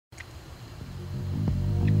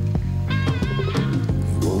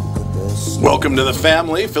Welcome to the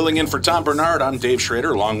family. Filling in for Tom Bernard, I'm Dave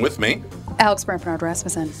Schrader, along with me. Alex Brant-Bernard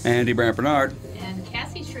Rasmussen. Andy Brant-Bernard. And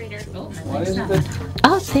Cassie Schrader. Oh, What is it?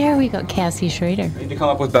 Oh, there we go. Cassie Schrader. We need to come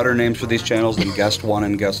up with better names for these channels than Guest 1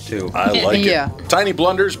 and Guest 2. I like Yeah. it. Tiny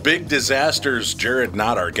blunders, big disasters. Jared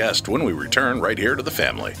Knott, our guest, when we return right here to the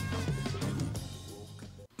family.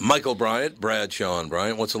 Michael Bryant, Bradshaw and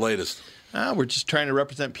Bryant, what's the latest? We're just trying to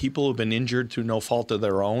represent people who've been injured through no fault of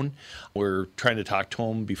their own. We're trying to talk to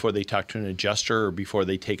them before they talk to an adjuster or before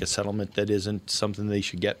they take a settlement that isn't something they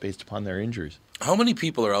should get based upon their injuries. How many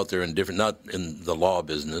people are out there in different, not in the law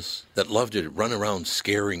business, that love to run around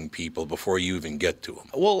scaring people before you even get to them?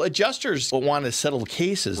 Well, adjusters want to settle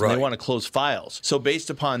cases and Right. they want to close files. So based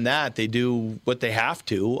upon that, they do what they have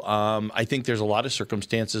to. I think there's a lot of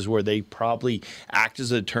circumstances where they probably act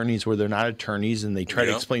as attorneys where they're not attorneys and they try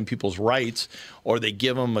to explain people's rights, or they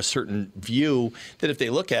give them a certain view that if they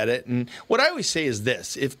look at it. And what I always say is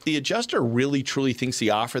this: if the adjuster really truly thinks the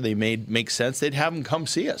offer they made makes sense, they'd have them come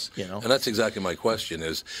see us. And that's exactly my question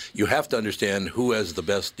is, you have to understand who has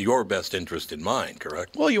your best interest in mind,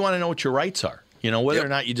 correct? Well, you want to know what your rights are. Whether Yep. or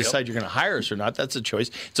not you decide you're going to hire us or not, that's a choice.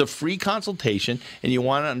 It's a free consultation, and you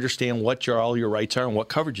want to understand what all your rights are and what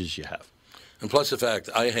coverages you have. And plus the fact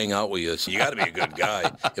I hang out with you, so you got to be a good guy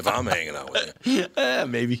if I'm hanging out with you.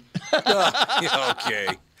 Maybe. Okay.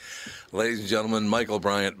 Ladies and gentlemen, Michael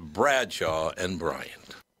Bryant, Bradshaw and Bryant.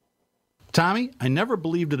 Tommy, I never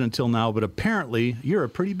believed it until now, but apparently you're a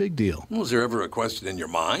pretty big deal. Was there ever a question in your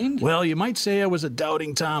mind? Well, you might say I was a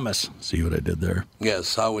doubting Thomas. See what I did there?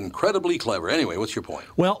 Yes, how incredibly clever. Anyway, what's your point?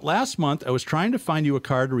 Well, last month I was trying to find you a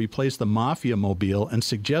car to replace the Mafia Mobile and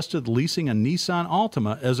suggested leasing a Nissan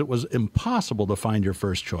Altima as it was impossible to find your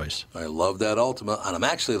first choice. I love that Altima, and I'm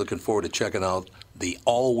actually looking forward to checking out the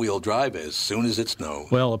all-wheel drive as soon as it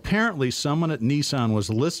snows. Well, apparently someone at Nissan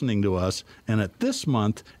was listening to us, and at this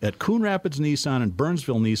month at Coon Rapids Nissan and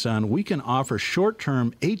Burnsville Nissan, we can offer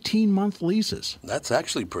short-term 18-month leases. That's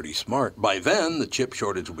actually pretty smart. By then, the chip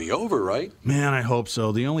shortage will be over, right? Man, I hope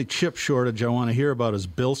so. The only chip shortage I want to hear about is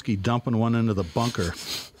Bilski dumping one into the bunker.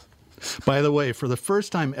 By the way, for the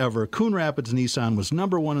first time ever, Coon Rapids Nissan was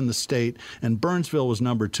 #1 in the state, and Burnsville was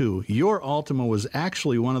 #2. Your Altima was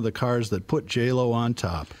actually one of the cars that put J-Lo on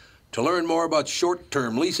top. To learn more about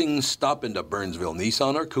short-term leasing, stop into Burnsville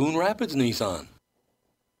Nissan or Coon Rapids Nissan.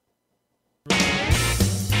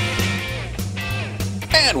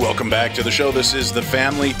 And welcome back to the show. This is the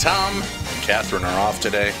family. Tom and Catherine are off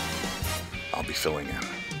today. I'll be filling in.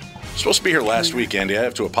 Supposed to be here last week, Andy. I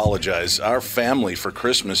have to apologize. Our family for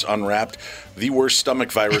Christmas unwrapped the worst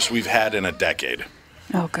stomach virus we've had in a decade.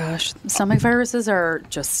 Oh, gosh. Stomach viruses are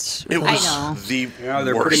just... It was know. the Yeah,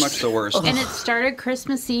 they're worst. pretty much the worst. And it started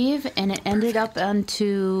Christmas Eve, and it ended up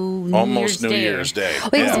onto Almost New Day. Year's Day.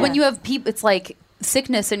 Wait, Yeah. so when you have people, it's like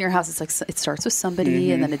sickness in your house. It's like it starts with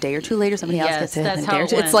somebody, and then a day or two later, somebody else Yes, gets it. that's and a how day or it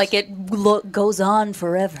two. It's went. like it goes on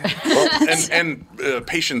forever. Well, and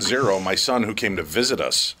patient zero, my son who came to visit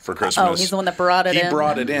us for Christmas. Oh, he's the one that brought it in. He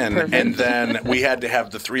brought it in, Perfect. and then we had to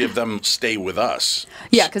have the three of them stay with us.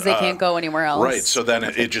 Yeah, because they can't go anywhere else. Right, so then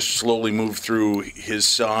it just slowly moved through his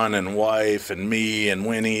son and wife and me and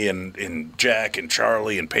Winnie and Jack and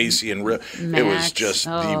Charlie and Pacey and it was Max. just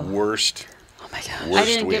the Oh. worst. Oh my gosh. Worst I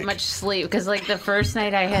didn't week. get much sleep because, like, the first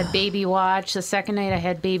night I had baby watch. The second night I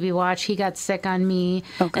had baby watch. He got sick on me.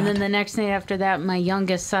 Oh, God. And then the next night after that, my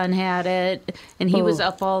youngest son had it, and he was Oh.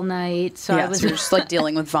 up all night. So Yeah, I was so you're just like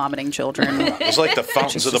dealing with vomiting children. It was like the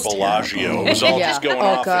fountains of the Which is just Bellagio. It was all Yeah. just going Oh,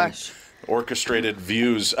 off gosh. in orchestrated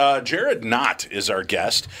views. Jared Knott is our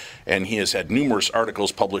guest, and he has had numerous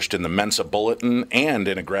articles published in the Mensa Bulletin and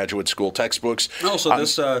in a graduate school textbooks. Oh, so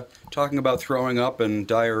this talking about throwing up and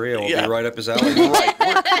diarrhea will Yeah. be right up his alley. Right,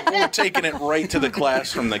 we're taking it right to the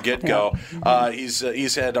class from the get-go.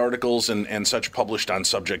 He's had articles and such published on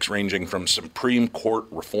subjects ranging from Supreme Court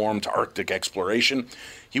reform to Arctic exploration.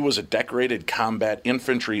 He was a decorated combat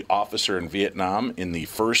infantry officer in Vietnam in the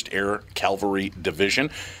 1st Air Cavalry Division.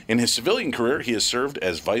 In his civilian career, he has served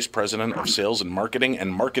as vice president of sales and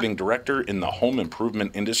marketing director in the home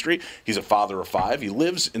improvement industry. He's a father of 5. He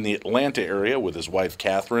lives in the Atlanta area with his wife,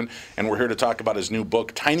 Catherine, and we're here to talk about his new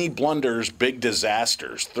book, Tiny Blunders, Big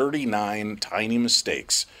Disasters, 39 Tiny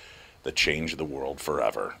Mistakes That Changed the World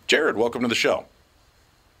Forever. Jared, welcome to the show.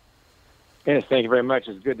 Yes, thank you very much.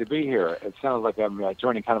 It's good to be here. It sounds like I'm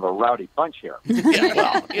joining kind of a rowdy bunch here. Yeah,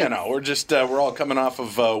 well, we're just we're all coming off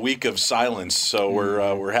of a week of silence, so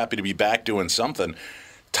we're happy to be back doing something.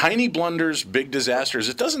 Tiny blunders, big disasters.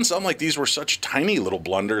 It doesn't sound like these were such tiny little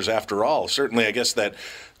blunders after all. Certainly, I guess that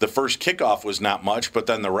the first kickoff was not much, but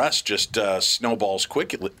then the rest just snowballs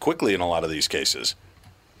quickly in a lot of these cases.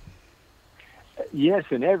 Yes,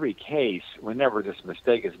 in every case, whenever this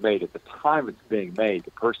mistake is made, at the time it's being made,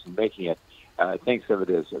 the person making it thinks of it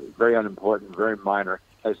as very unimportant, very minor,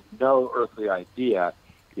 has no earthly idea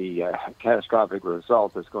the catastrophic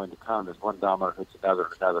result is going to come as one domino hits another,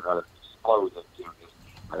 explodes into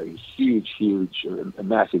a huge,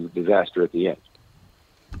 massive disaster at the end.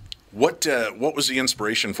 What was the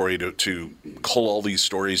inspiration for you to cull all these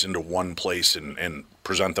stories into one place and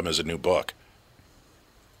present them as a new book?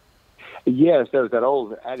 Yes, there was that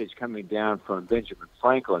old adage coming down from Benjamin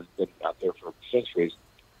Franklin, been out there for centuries,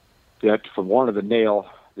 that from one of the nail,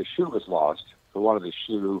 the shoe was lost. For one of the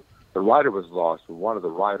shoe, the rider was lost. For one of the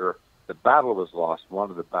rider, the battle was lost. For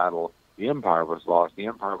one of the battle, the empire was lost. The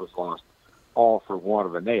empire was lost, all for one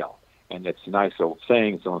of a nail. And it's a nice old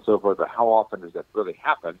saying, so on and so forth, but how often does that really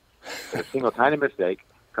happen? A single tiny mistake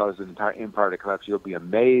causes an entire empire to collapse. You'll be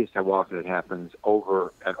amazed how often it happens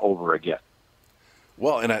over and over again.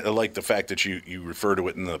 Well, and I like the fact that you refer to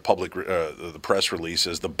it in the the press release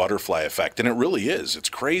as the butterfly effect, and it really is. It's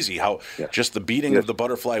crazy how just the beating of the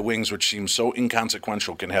butterfly wings, which seems so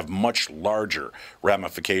inconsequential, can have much larger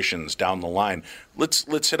ramifications down the line.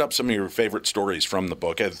 Let's hit up some of your favorite stories from the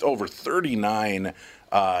book. Over 39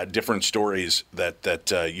 different stories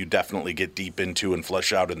that you definitely get deep into and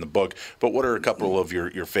flesh out in the book. But what are a couple of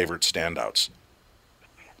your favorite standouts?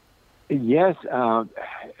 Yes,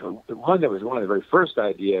 one that was one of the very first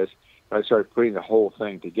ideas when I started putting the whole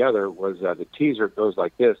thing together was the teaser goes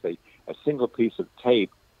like this. A single piece of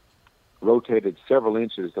tape rotated several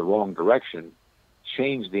inches the wrong direction,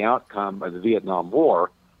 changed the outcome of the Vietnam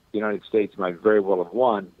War. The United States might very well have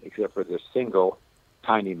won, except for this single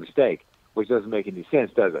tiny mistake, which doesn't make any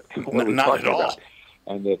sense, does it? Not at all.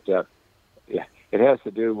 And it has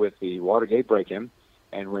to do with the Watergate break-in.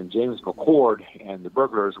 And when James McCord and the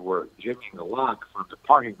burglars were jimmying the lock from the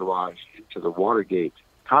parking garage into the Watergate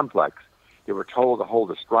complex, they were told to hold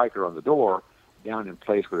the striker on the door down in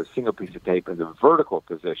place with a single piece of tape in the vertical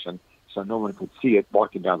position so no one could see it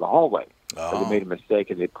walking down the hallway. Oh. But they made a mistake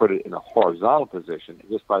and they put it in a horizontal position.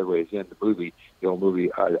 And this, by the way, is in the movie, the old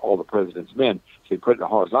movie, All the President's Men. So they put it in a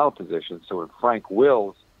horizontal position. So when Frank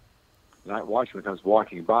Wills, the night watchman, comes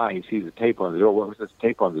walking by, he sees the tape on the door. What was this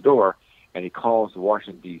tape on the door? And he calls the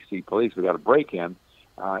Washington, D.C. police. We got a break-in,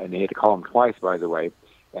 and they had to call him twice, by the way.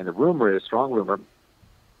 And the rumor is, strong rumor,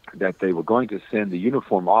 that they were going to send the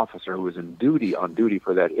uniformed officer who was on duty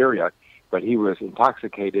for that area, but he was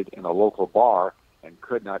intoxicated in a local bar and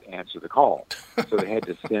could not answer the call. So they had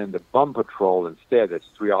to send the bum patrol instead. That's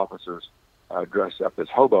 3 officers dressed up as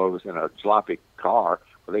hobos in a jalopy car.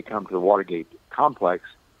 When they come to the Watergate complex,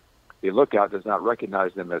 the lookout does not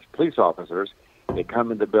recognize them as police officers. They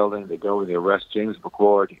come in the building, they go and they arrest James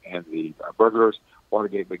McCord and the burglars.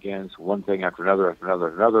 Watergate begins, one thing after another,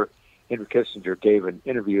 Henry Kissinger gave an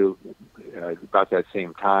interview about that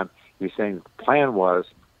same time. He was saying the plan was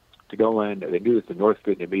to go in. They knew that the North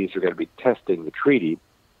Vietnamese were going to be testing the treaty.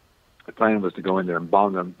 The plan was to go in there and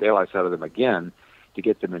bomb them, daylights out of them again, to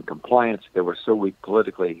get them in compliance. They were so weak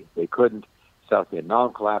politically they couldn't. South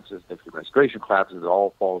Vietnam collapses, the administration collapses, it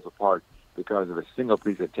all falls apart because of a single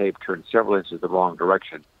piece of tape turned several inches the wrong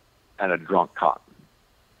direction and a drunk cop.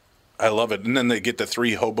 I love it. And then they get the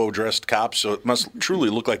 3 hobo-dressed cops, so it must truly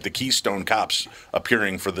look like the Keystone Cops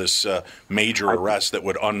appearing for this major arrest that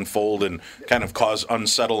would unfold and kind of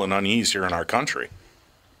unsettle and unease here in our country.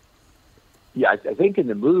 Yeah, I think in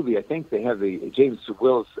the movie, I think they have James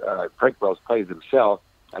Wills, Frank Wells plays himself.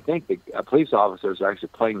 I think the police officers are actually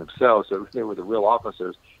playing themselves, so they were the real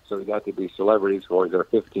officers, so they got to be celebrities for their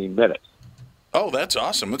 15 minutes. Oh, that's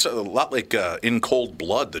awesome. It's a lot like In Cold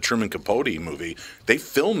Blood, the Truman Capote movie. They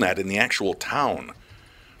filmed that in the actual town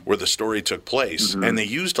where the story took place, and they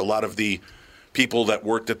used a lot of the people that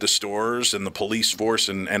worked at the stores and the police force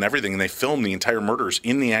and everything, and they filmed the entire murders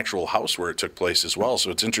in the actual house where it took place as well.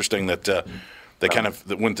 So it's interesting that they kind of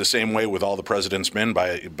went the same way with All the President's Men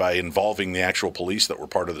by involving the actual police that were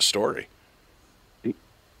part of the story.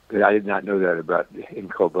 I did not know that about In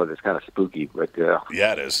Cold Blood. It's kind of spooky, but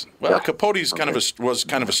yeah, it is. Well, Capote's was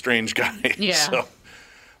kind of a strange guy. Yeah. So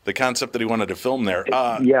the concept that he wanted to film there.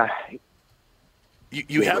 Yeah.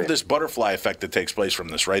 You have this butterfly effect that takes place from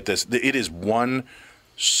this, right? It is one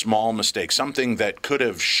small mistake, something that could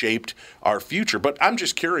have shaped our future. But I'm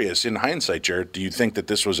just curious, in hindsight, Jared, do you think that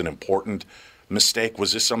this was an important mistake?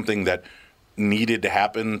 Was this something that needed to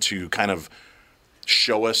happen to kind of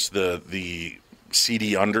show us the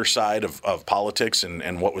seedy underside of politics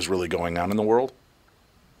and what was really going on in the world?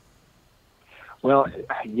 Well,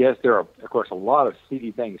 yes, there are, of course, a lot of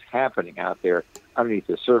seedy things happening out there underneath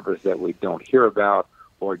the surface that we don't hear about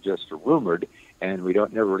or just are rumored. and we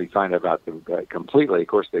don't never really find out about them completely. Of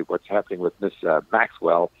course, what's happening with Miss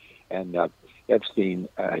Maxwell and Epstein,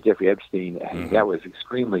 Jeffrey Epstein, that was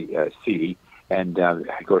extremely seedy. And of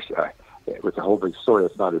course, with the whole big story,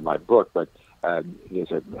 that's not in my book, but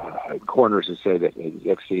there's coroners who say that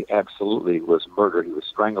Epstein absolutely was murdered. He was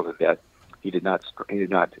strangled to death. He did not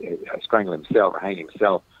strangle himself or hang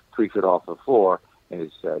himself 3 feet off the floor in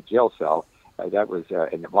his jail cell. That was,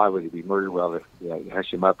 and why would he be murdered? Well, he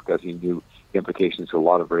hushed him up because he knew the implications to a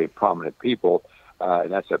lot of very prominent people.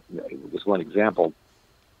 And that's just one example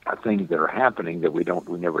of things that are happening that we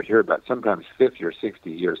never hear about. Sometimes 50 or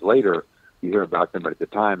 60 years later, you hear about them, but at the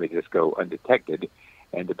time they just go undetected.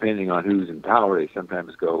 And depending on who's in power, they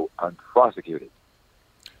sometimes go unprosecuted.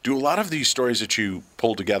 Do a lot of these stories that you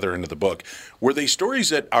pulled together into the book, were they stories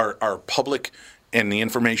that are public and the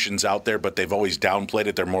information's out there, but they've always downplayed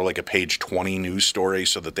it? They're more like a page 20 news story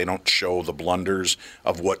so that they don't show the blunders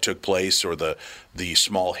of what took place or the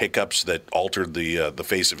small hiccups that altered the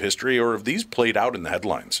face of history? Or have these played out in the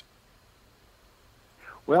headlines?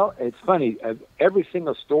 Well, it's funny. Every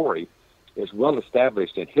single story is well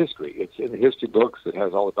established in history. It's in the history books. It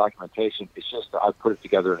has all the documentation. It's just I put it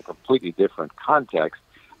together in a completely different context.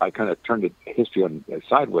 I kind of turned the history on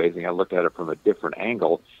sideways, and I looked at it from a different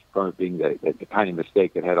angle, from it being the tiny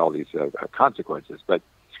mistake that had all these consequences. But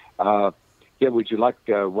would you like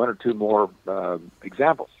one or two more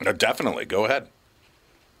examples? Definitely. Go ahead.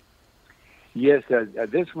 Yes,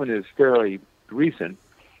 this one is fairly recent.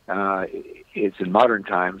 It's in modern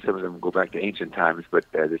times. Some of them go back to ancient times.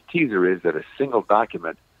 But the teaser is that a single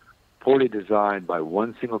document, poorly designed by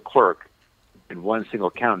one single clerk in one single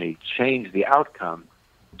county, changed the outcome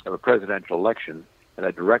of a presidential election and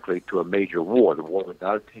led directly to a major war. The war would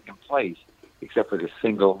not have taken place except for this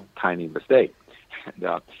single tiny mistake.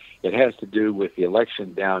 And, it has to do with the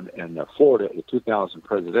election down in Florida, the 2000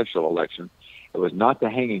 presidential election. It was not the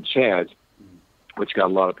hanging chads, which got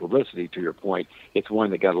a lot of publicity, to your point. It's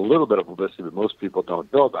one that got a little bit of publicity, but most people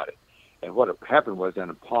don't know about it. And what happened was down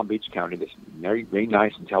in Palm Beach County, this very, very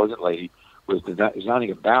nice, intelligent lady was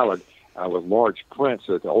designing a ballot with large print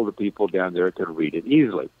so that the older people down there could read it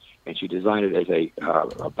easily. And she designed it as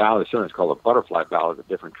a ballot. It's called a butterfly ballot, a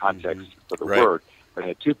different context for the word. But it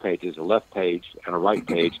had 2 pages, a left page and a right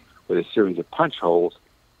page, with a series of punch holes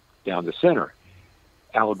down the center.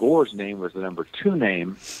 Al Gore's name was the number 2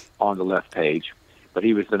 name on the left page, but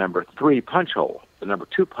he was the number 3 punch hole. The number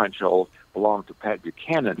 2 punch hole belonged to Pat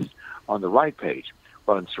Buchanan on the right page.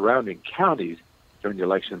 Well, in surrounding counties during the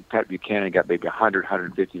election, Pat Buchanan got maybe 100,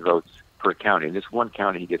 150 votes per county. In this one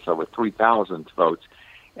county, he gets over 3,000 votes.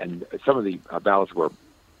 And some of the ballots were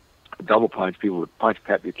double punch. People would punch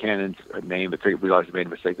Pat Buchanan's name, but they realized they made a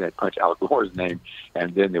mistake. They'd punch Al Gore's name,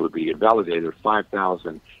 and then they would be invalidated.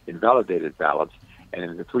 5,000 invalidated ballots, and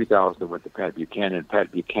in the 3,000 went to Pat Buchanan.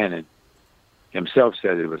 Pat Buchanan himself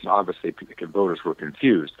said it was obviously voters were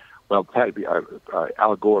confused. Well,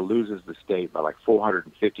 Al Gore loses the state by like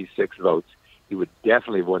 456 votes. He would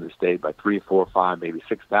definitely have won the state by 3, 4, 5, maybe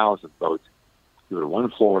 6,000 votes. He would have won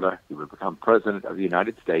Florida. He would become president of the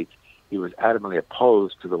United States. He was adamantly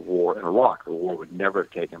opposed to the war in Iraq. The war would never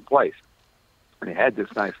have taken place. And he had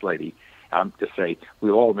this nice lady to say,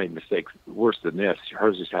 we've all made mistakes worse than this.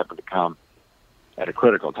 Hers just happened to come at a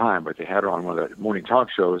critical time, but they had her on one of the morning talk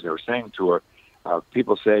shows. They were saying to her,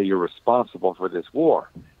 people say you're responsible for this war.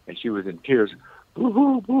 And she was in tears.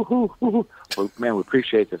 Boo-hoo, boo-hoo, boo-hoo. Well, man, we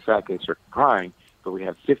appreciate the fact that you're crying, but we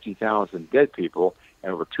have 50,000 dead people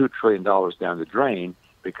and over $2 trillion down the drain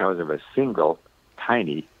because of a single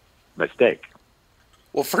tiny mistake.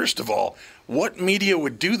 Well, first of all, what media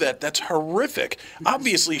would do that? That's horrific.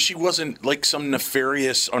 Obviously, she wasn't like some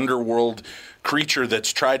nefarious underworld creature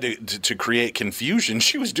that's tried to create confusion.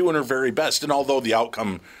 She was doing her very best. And although the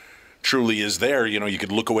outcome truly is there, you know, you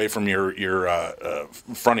could look away from your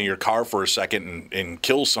front of your car for a second and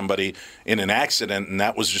kill somebody in an accident, and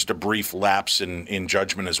that was just a brief lapse in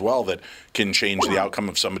judgment as well that can change the outcome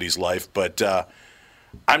of somebody's life. But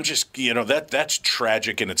I'm just, you know, that's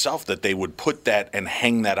tragic in itself that they would put that and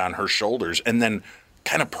hang that on her shoulders and then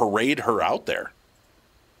kind of parade her out there.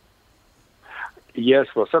 Yes,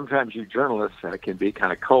 well, sometimes you journalists can be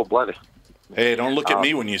kind of cold-blooded. Hey, don't look at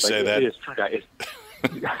me when you say that. It is true.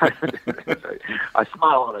 I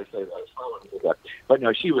smile when I say that. But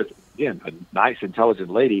no, she was, again, a nice, intelligent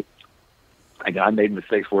lady. And I made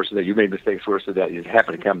mistakes worse than that. You made mistakes worse than that. It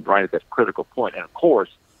happened to come right at that critical point. And, of course,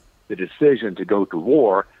 the decision to go to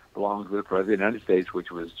war belongs with the President of the United States, which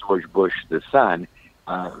was George Bush, the son,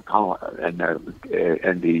 and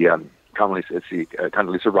the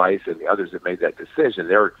Condoleezza Rice and the others that made that decision.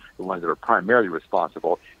 They're the ones that are primarily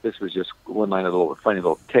responsible. This was just one line of a funny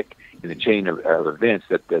little tick in the chain of events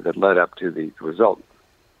that led up to the result.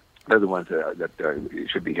 They're the ones that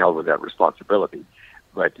should be held with that responsibility.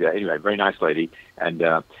 But anyway, very nice lady, and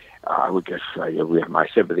I would guess my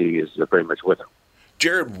sympathy is very much with her.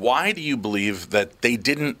 Jared, why do you believe that they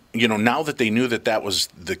didn't, now that they knew that was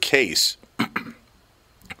the case,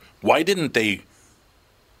 why didn't they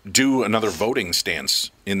do another voting stance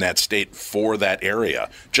in that state for that area?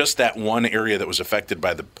 Just that one area that was affected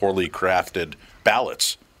by the poorly crafted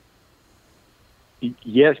ballots.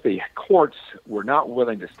 Yes, the courts were not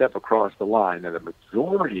willing to step across the line. Now, the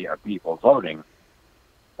majority of people voting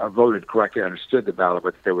voted correctly, understood the ballot,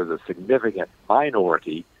 but there was a significant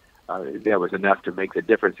minority that was enough to make the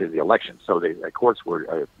difference in the election. So the courts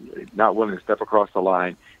were not willing to step across the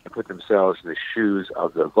line and put themselves in the shoes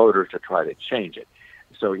of the voters to try to change it.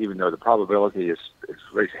 So even though the probability is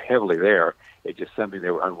very heavily there, it's just something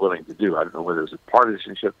they were unwilling to do. I don't know whether it was a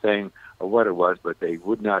partisanship thing or what it was, but they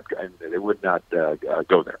would not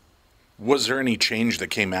go there. Was there any change that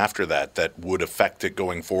came after that would affect it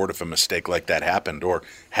going forward if a mistake like that happened, or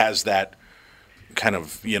has that kind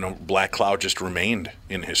of black cloud just remained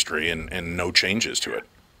in history and no changes to it?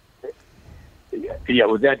 Yeah,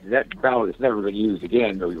 well, that ballot has never been used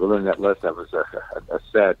again. We learned that lesson. That was a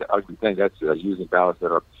sad, ugly thing. That's using ballots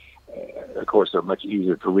that are, of course, are much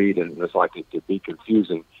easier to read and less likely to be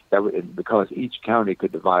confusing. Because each county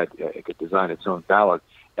could design its own ballot.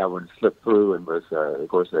 That one slipped through and was, of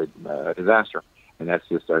course, a disaster. And that's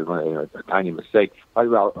just a tiny mistake. By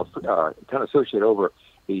the way, I'll kind of associate over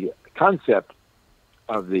the concept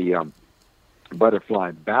of the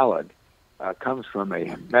butterfly ballot. Comes from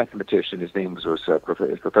a mathematician. His name was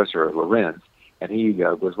Professor Lorenz, and he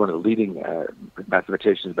was one of the leading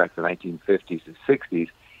mathematicians back in the 1950s and 60s.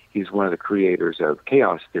 He's one of the creators of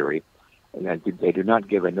chaos theory, and they did not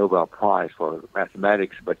give a Nobel Prize for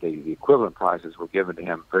mathematics, but the equivalent prizes were given to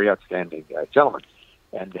him. Very outstanding gentleman.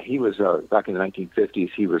 And he was, back in the 1950s,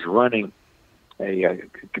 he was running a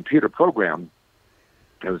computer program.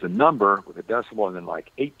 There was a number with a decimal and then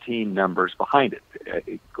like 18 numbers behind it.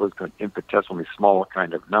 It goes to an infinitesimally small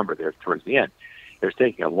kind of number there towards the end. It was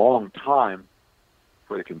taking a long time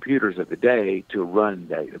for the computers of the day to run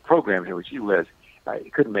the program here, which he was.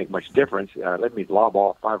 It couldn't make much difference. Let me lob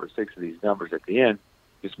off 5 or 6 of these numbers at the end.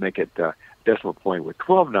 Just make it decimal point with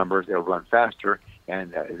 12 numbers. It'll run faster,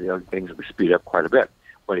 and the other things will speed up quite a bit.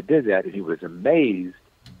 When he did that, he was amazed.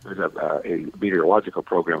 It was a meteorological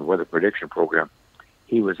program, a weather prediction program.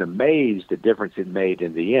 He was amazed the difference it made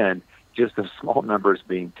in the end, just the small numbers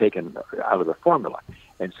being taken out of the formula.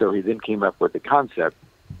 And so he then came up with the concept.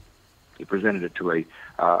 He presented it to a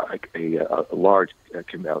large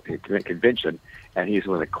convention, and he's the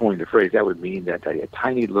one that coined the phrase. That would mean that a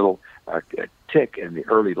tiny little tick in the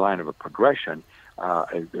early line of a progression,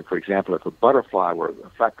 for example, if a butterfly were to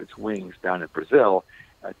flap its wings down in Brazil,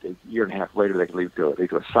 a year and a half later they could lead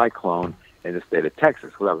to a cyclone in the state of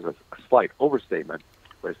Texas. Well, that was a slight overstatement.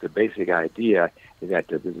 Whereas the basic idea is that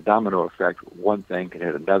there's a domino effect. One thing can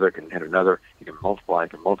hit another, You can multiply,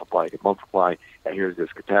 and here's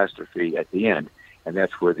this catastrophe at the end. And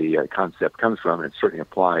that's where the concept comes from, and it certainly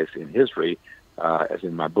applies in history, as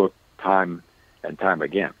in my book, time and time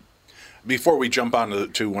again. Before we jump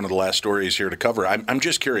on to one of the last stories here to cover, I'm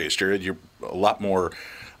just curious, Jared, you're a lot more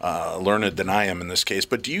learned than I am in this case,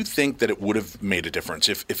 but do you think that it would have made a difference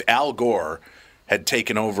if Al Gore had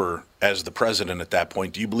taken over as the president at that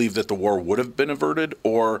point? Do you believe that the war would have been averted?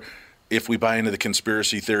 Or if we buy into the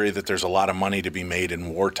conspiracy theory that there's a lot of money to be made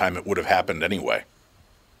in wartime, it would have happened anyway?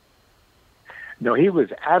 No, he was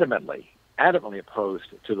adamantly opposed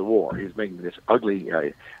to the war. He was making this ugly,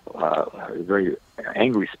 very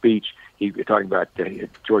angry speech. He was talking about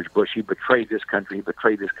George Bush. He betrayed this country.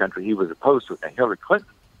 He was opposed to it. And Hillary Clinton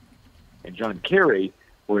and John Kerry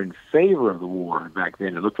were in favor of the war back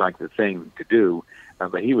then. It looked like the thing to do,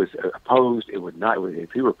 but he was opposed. It would not.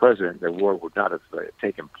 If he were president, the war would not have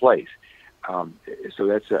taken place. So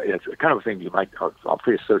that's a kind of a thing you might I'll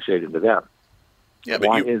pre-associate into that. Yeah,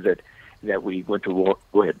 Why is it that we went to war?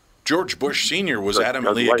 Go ahead. George Bush Sr. was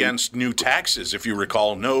adamantly against new taxes, if you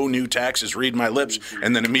recall. No new taxes, read my lips,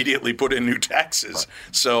 and then immediately put in new taxes.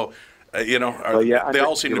 So, they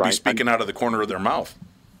all seem to be speaking out of the corner of their mouth.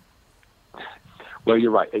 Well,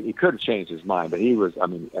 you're right. He could have changed his mind, but he was,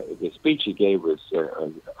 the speech he gave was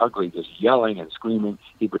ugly, just yelling and screaming.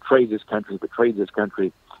 He betrayed this country.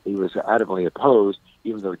 He was adamantly opposed,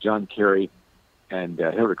 even though John Kerry and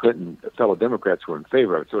Hillary Clinton, fellow Democrats, were in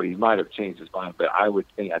favor of it. So he might have changed his mind, but I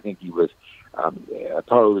think he was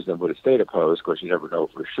opposed and would have stayed opposed. Of course, you never know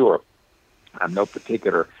for sure. I'm no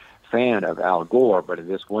particular fan of Al Gore, but in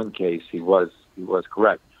this one case, he was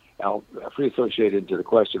correct. Free associated to the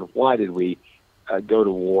question of why did we go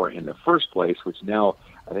to war in the first place, which now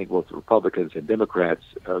I think both Republicans and Democrats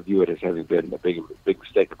view it as having been a big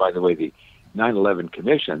mistake. And by the way, the 9/11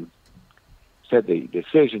 Commission said the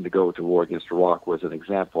decision to go to war against Iraq was an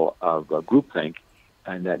example of groupthink,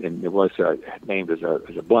 and it was named as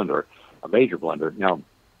a blunder, a major blunder. Now,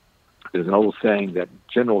 there's an old saying that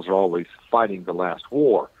generals are always fighting the last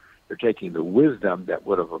war. They're taking the wisdom that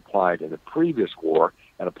would have applied in the previous war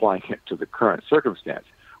and applying it to the current circumstance.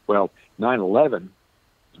 Well, 9/11,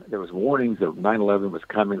 there was warnings that 9/11 was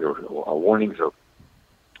coming. There were warnings of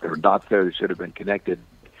there were dots there that should have been connected,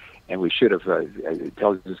 and we should have, the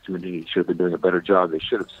intelligence community should have been doing a better job. They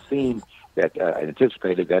should have seen that,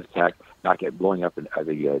 anticipated that attack not get blowing up in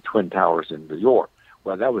the Twin Towers in New York.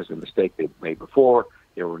 Well, that was a mistake they made before.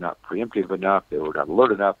 They were not preemptive enough. They were not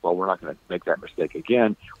alert enough. Well, we're not going to make that mistake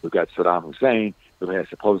again. We've got Saddam Hussein, who has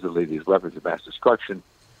supposedly these weapons of mass destruction.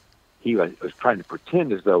 He was trying to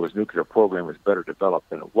pretend as though his nuclear program was better developed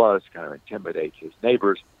than it was, kind of intimidate his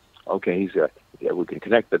neighbors. Okay, we can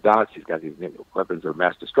connect the dots. He's got these weapons of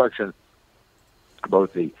mass destruction,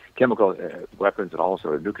 both the chemical weapons and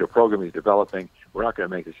also the nuclear program he's developing. We're not going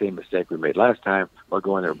to make the same mistake we made last time. We'll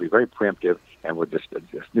go in there and be very preemptive, and we'll just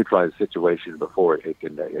neutralize the situation before it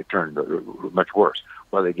turn much worse.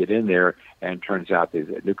 Well, they get in there, and it turns out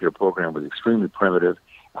the nuclear program was extremely primitive.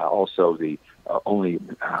 Also, the only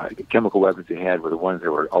chemical weapons he had were the ones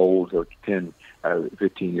that were old, so 10,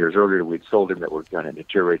 15 years earlier we'd sold him that were done in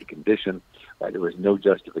deteriorated condition. There was no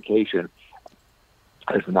justification,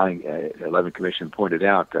 as the 9/11 Commission pointed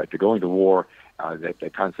out, to going to war. That the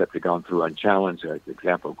concept had gone through unchallenged,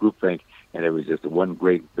 example of groupthink, and it was just one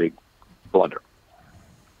great big blunder.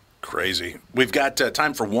 Crazy. We've got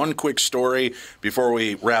time for one quick story before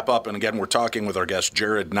we wrap up. And again, we're talking with our guest,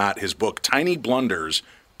 Jared Knott. His book, Tiny Blunders,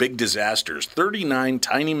 Big Disasters, 39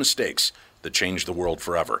 Tiny Mistakes That Changed the World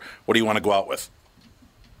Forever. What do you want to go out with?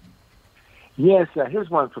 Yes, here's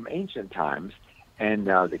one from ancient times. And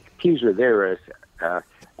the teaser there is a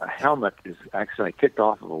helmet is accidentally kicked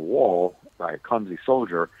off of a wall by a clumsy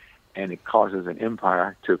soldier, and it causes an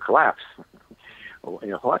empire to collapse.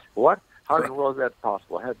 What? How in the world is that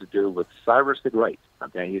possible? It had to do with Cyrus the Great.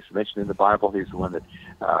 Okay, he's mentioned in the Bible. He's the one that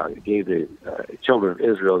gave the children of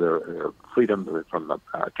Israel their freedom from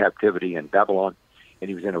captivity in Babylon, and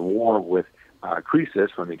he was in a war with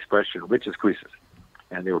Croesus, from the expression "rich as Croesus,"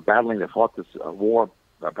 and they were battling. They fought this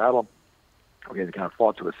battle. Okay, they kind of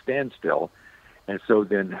fought to a standstill, and so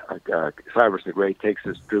then Cyrus the Great takes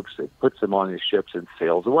his troops, puts them on his ships, and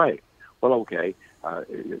sails away. Well, okay.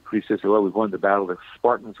 Croesus said, well, we've won the battle. The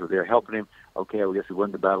Spartans were there helping him. Okay, I guess we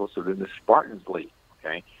won the battle. So then the Spartans leave.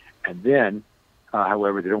 Okay, and then,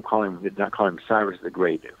 however, they did not call him Cyrus the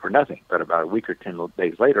Great for nothing. But about a week or 10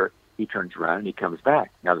 days later, he turns around and he comes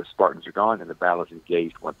back. Now the Spartans are gone and the battle is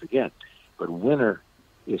engaged once again. But winter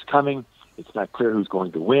is coming. It's not clear who's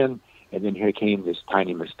going to win. And then here came this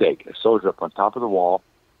tiny mistake. A soldier up on top of the wall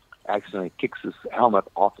accidentally kicks his helmet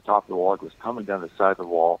off the top of the wall. It was coming down the side of the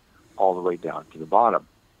wall all the way down to the bottom.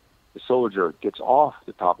 The soldier gets off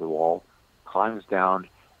the top of the wall, climbs down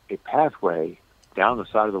a pathway down the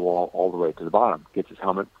side of the wall all the way to the bottom, gets his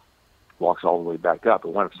helmet, walks all the way back up.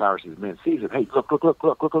 And one of Cyrus's men sees him. Hey, look.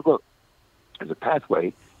 There's a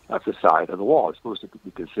pathway up the side of the wall. It's supposed to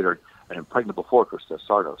be considered an impregnable fortress to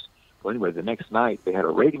Sardis. Well, anyway, the next night they had a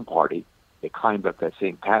raiding party. They climbed up that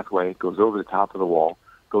same pathway, goes over the top of the wall,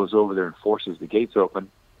 goes over there and forces the gates open.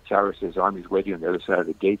 Cyrus's army's waiting on the other side of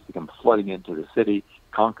the gates to come flooding into the city,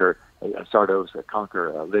 conquer Sardis,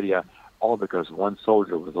 conquer Lydia, all because one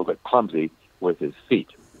soldier was a little bit clumsy with his feet.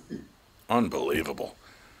 Unbelievable.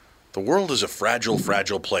 The world is a fragile,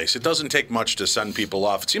 fragile place. It doesn't take much to send people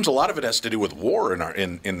off. It seems a lot of it has to do with war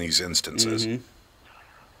in these instances. Mm-hmm.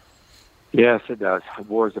 Yes, it does.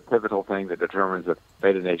 War is a pivotal thing that determines the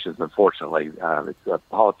fate of nations, unfortunately.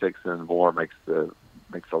 Politics and war makes a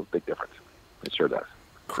big difference. It sure does.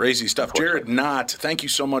 Crazy stuff. Jared Knott, thank you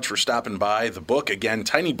so much for stopping by. The book, again,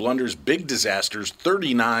 Tiny Blunders, Big Disasters,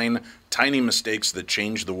 39 Tiny Mistakes That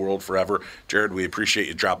Changed the World Forever. Jared, we appreciate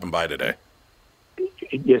you dropping by today.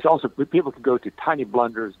 Yes, also, people can go to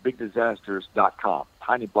tinyblundersbigdisasters.com.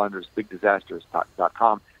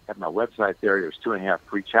 tinyblundersbigdisasters.com. I have my website there. There's 2.5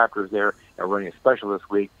 free chapters there. We're running a special this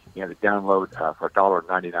week. You have to download for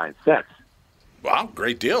 $1.99. Wow,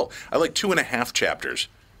 great deal. I like 2.5 chapters.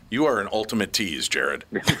 You are an ultimate tease, Jared.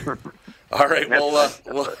 All right, we'll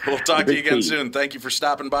talk to you again soon. Thank you for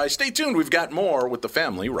stopping by. Stay tuned. We've got more with the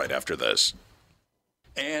family right after this.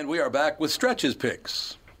 And we are back with Stretch's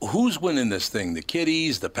Picks. who's winning this thing? The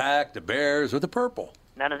Kitties, the Pack, the Bears, or the Purple?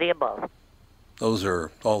 None of the above. Those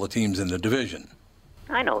are all the teams in the division.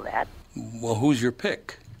 I know that. Well, who's your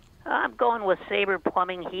pick? I'm going with Sabre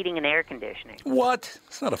Plumbing, Heating, and Air Conditioning. What?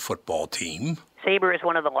 It's not a football team. Sabre is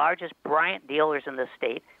one of the largest Bryant dealers in the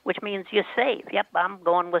state, which means you save. Yep, I'm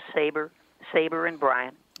going with Sabre and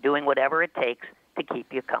Bryant, doing whatever it takes to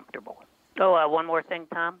keep you comfortable. Oh, one more thing,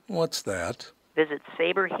 Tom. What's that? Visit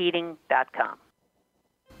saberheating.com.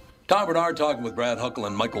 Tom Bernard talking with Brad Huckle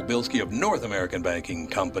and Michael Bilski of North American Banking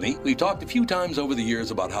Company. We've talked a few times over the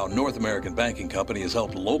years about how North American Banking Company has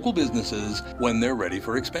helped local businesses when they're ready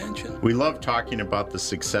for expansion. We love talking about the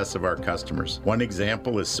success of our customers. One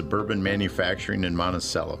example is Suburban Manufacturing in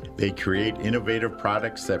Monticello. They create innovative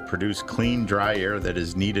products that produce clean, dry air that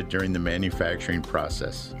is needed during the manufacturing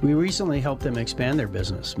process. We recently helped them expand their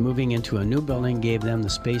business. Moving into a new building gave them the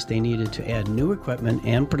space they needed to add new equipment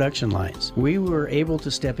and production lines. We were able to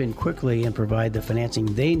step in quickly and provide the financing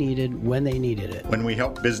they needed when they needed it. When we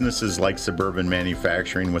help businesses like Suburban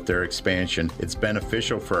Manufacturing with their expansion, it's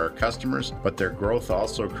beneficial for our customers, but their growth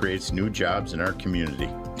also creates new jobs in our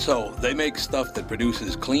community. So they make stuff that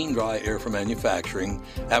produces clean, dry air for manufacturing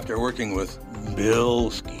after working with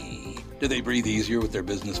Bilski. Do they breathe easier with their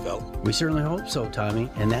business felt? We certainly hope so, Tommy,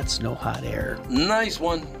 and that's no hot air. Nice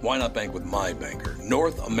one. Why not bank with my banker?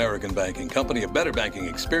 North American Banking Company, a better banking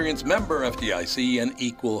experience, member FDIC, and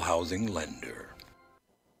equal housing lender.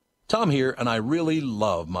 Tom here, and I really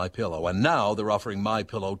love MyPillow, and now they're offering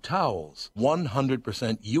MyPillow towels,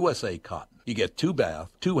 100% USA cotton. You get 2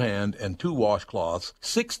 bath, 2 hand, and 2 washcloths,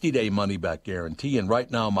 60-day money-back guarantee, and right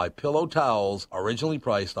now MyPillow towels, originally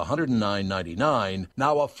priced $109.99,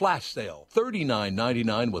 now a flash sale,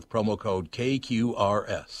 $39.99 with promo code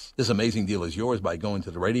KQRS. This amazing deal is yours by going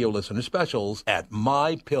to the radio listener specials at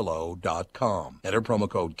MyPillow.com. Enter promo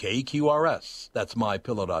code KQRS. That's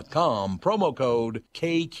MyPillow.com, promo code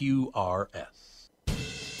KQRS.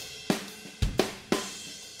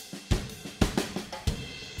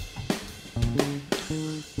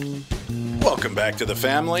 Welcome back to the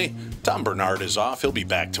family. Tom Bernard is off. He'll be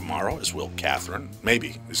back tomorrow, as will Catherine.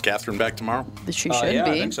 Maybe. Is Catherine back tomorrow? She should yeah,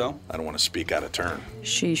 be. I think so. I don't want to speak out of turn.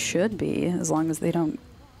 She should be, as long as they don't.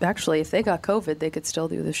 Actually, if they got COVID, they could still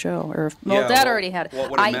do the show. Or Dad already had it.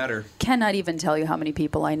 What would it matter? I cannot even tell you how many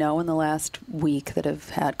people I know in the last week that have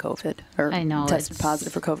had COVID or I know, tested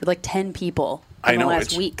positive for COVID. Like 10 people I in know the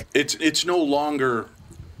last week. It's no longer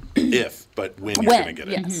if, but when you're going to get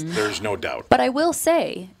it. Yes. There's no doubt. But I will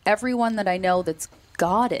say, everyone that I know that's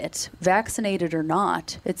got it, vaccinated or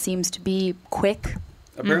not, it seems to be quick.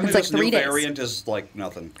 Apparently It's like this 3 new days. variant is like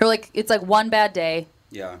nothing. Or like it's like one bad day,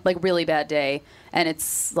 Yeah. like really bad day, and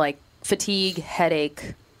it's like fatigue,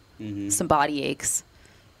 headache, some body aches,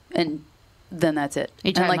 and then that's it. Are you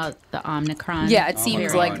And talking like, about the Omicron? yeah, it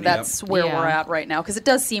seems Omicron, like that's where Yeah. we're at right now because it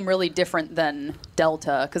does seem really different than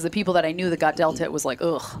Delta. Because the people that I knew that got Delta, it was like,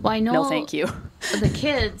 ugh, Well, I know no, thank you. The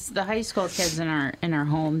kids, the high school kids in our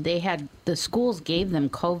home, they had the schools gave them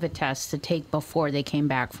COVID tests to take before they came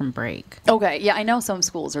back from break. Okay, yeah, I know some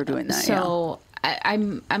schools are doing that. So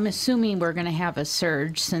I'm assuming we're going to have a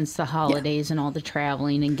surge since the holidays and all the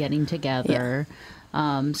traveling and getting together.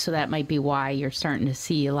 So that might be why you're starting to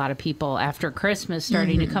see a lot of people after Christmas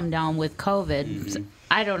starting to come down with COVID. So,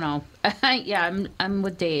 I don't know. Yeah, I'm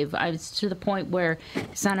with Dave. It's to the point where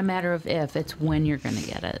it's not a matter of if, it's when you're going to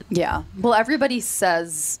get it. Yeah. Well, everybody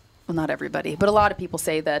says, well, not everybody, but a lot of people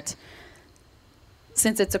say that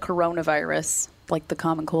since it's a coronavirus, like the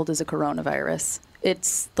common cold is a coronavirus,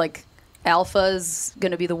 it's like Alpha is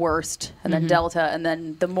going to be the worst, and then Delta, and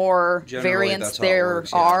then the more Generally, variants that's how it there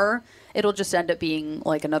works, yeah. are, it'll just end up being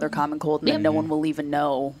like another common cold, and then no one will even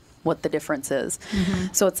know what the difference is.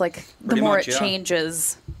 So it's like the Pretty more much, it yeah.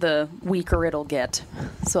 changes, the weaker it'll get.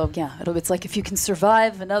 So yeah, it's like if you can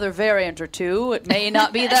survive another variant or two, it may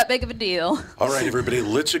not be that big of a deal. All right, everybody,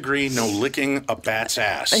 let's agree no licking a bat's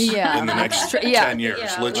ass Yeah. in the next Yeah. 10 years.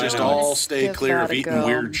 Yeah, Let's just let's all stay give clear that of a eating go.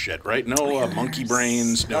 weird shit, right? No monkey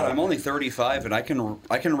brains, God, I'm no. only 35, and I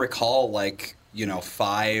can recall like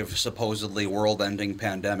 5 supposedly world-ending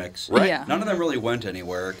pandemics. Right. Yeah. None of them really went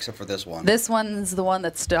anywhere except for this one. This one's the one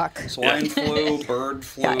that stuck. Swine flu, bird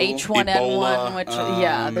flu, Yeah, H1N1, Ebola, which there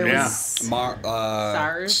yeah. was.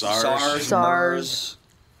 SARS. SARS, SARS. MERS.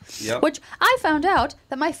 Yep. Which I found out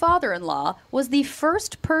that my father-in-law was the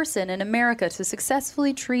first person in America to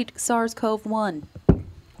successfully treat SARS-CoV-1.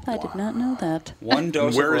 I did not know that. One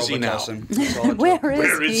dose Where of is he now? Robitussin. That's all it took. Where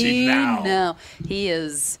is he now? He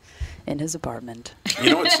is in his apartment. You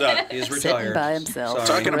know, it's He's Sitting retired. by himself.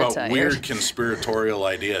 Sorry. talking about Retired. weird conspiratorial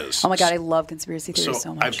ideas. Oh my God, I love conspiracy theories so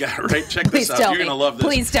So much. I've got right. Check Please this out. tell You're me. gonna love this.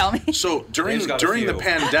 Please tell me. So during Dave's got a the few.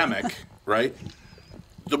 pandemic, right?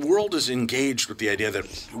 The world is engaged with the idea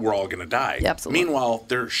that we're all going to die. Yeah, absolutely. Meanwhile,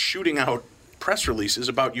 they're shooting out press releases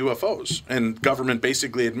about UFOs and government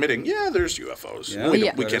basically admitting, yeah, there's UFOs. Yeah, we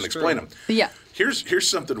Yeah. we that can't is explain true. them. Yeah. Here's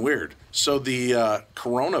something weird. So the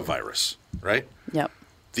coronavirus, right? Yep.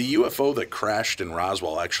 The UFO that crashed in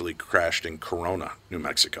Roswell actually crashed in Corona, New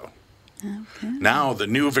Mexico. Okay. Now the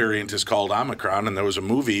new variant is called Omicron, and there was a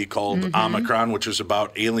movie called Omicron, which was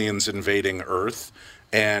about aliens invading Earth,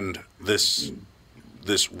 and this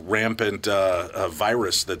rampant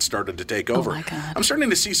virus that started to take over. my God. I'm starting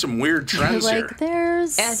to see some weird trends like here.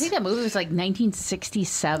 there's. I think that movie was like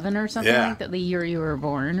 1967 or something Yeah. like that, the year you were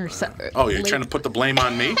born. Or so, Oh, you're trying to put the blame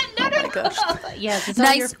on me? Oh my gosh. Yes, it's all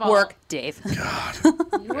your Nice fault. work, Dave.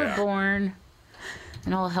 You were born,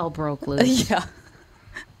 and all hell broke loose. Yeah.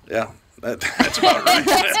 Yeah, that's about right.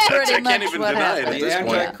 pretty I much can't even what deny it happened. at The this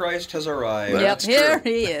point. Antichrist has arrived. Yep. That's Here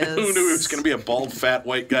true. he is. Who knew it was going to be a bald, fat,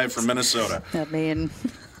 white guy from Minnesota? I mean,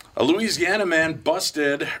 A Louisiana man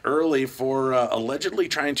busted early for allegedly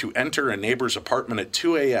trying to enter a neighbor's apartment at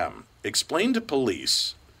 2 a.m. Explained to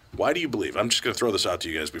police. Why do you believe? I'm just going to throw this out to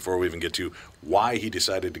you guys before we even get to why he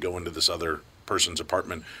decided to go into this other person's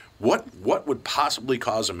apartment. What would possibly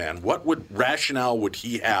cause a man? What rationale would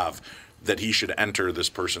he have that he should enter this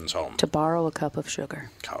person's home? to borrow a cup of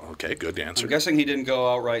sugar. Okay, good answer. I'm guessing he didn't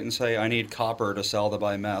go outright and say, I need copper to sell to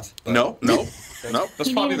buy meth. But No. That's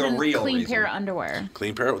He probably needed the a real clean reason. pair of underwear.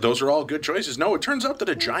 Clean pair. Those are all good choices. No, it turns out that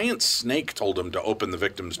a giant snake told him to open the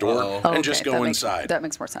victim's door Uh-oh. and Oh, okay, just go that makes- inside. That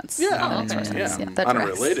makes more sense. Yeah. That makes more Yeah. sense. Yeah, that On a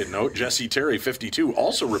tracks. related note, Jesse Terry, 52,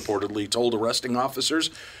 also reportedly told arresting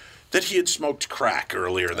officers that he had smoked crack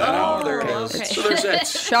earlier that hour. there it is. Okay. So there's that.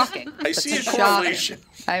 Shocking. I see a That's shocking. correlation.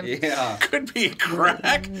 I'm, Yeah. Could be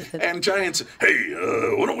crack and giants. Hey,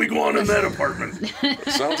 why don't we go on in that apartment?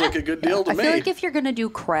 Sounds like a good deal to I me. feel like if you're gonna do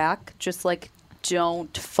crack, just like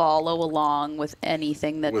don't follow along with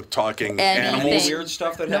anything that With talking anything. animals. Weird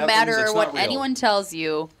stuff that no happens, matter it's what not real. anyone tells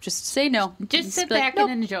you, just say no. Just sit be like, back "Nope."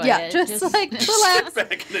 and enjoy yeah, it. just like relax. Sit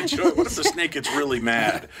back and enjoy. What if the snake gets really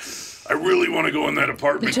mad? I really want to go in that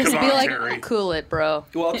apartment. Just Come be on, like, Terry. cool it, bro.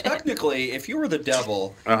 Well, technically, if you were the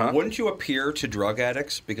devil, Uh-huh. wouldn't you appear to drug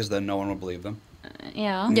addicts? Because then no one would believe them.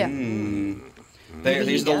 Yeah. Yeah.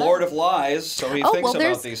 He's the Lord of Lies, so he thinks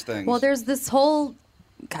about these things. Well, there's this whole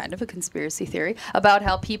kind of a conspiracy theory about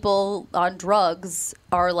how people on drugs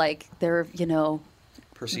are like they're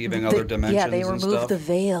perceiving other dimensions yeah, they and remove stuff. the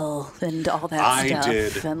veil and all that I stuff.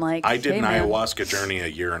 did. And like, I did hey, an man. ayahuasca journey a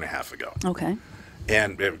year and a half ago. Okay.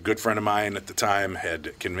 And a good friend of mine at the time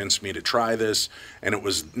had convinced me to try this, and it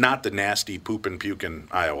was not the nasty pooping puking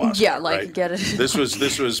ayahuasca. Yeah, like, right? get it. This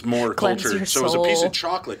was more Cleanse cultured. your So it was a piece soul. of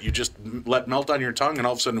chocolate you just let melt on your tongue, and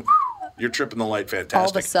all of a sudden you're tripping the light. Fantastic. All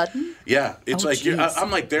of a sudden? Yeah, it's Oh, like jeez.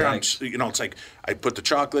 I'm like there. Thanks. It's like I put the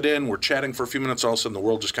chocolate in. We're chatting for a few minutes. All of a sudden the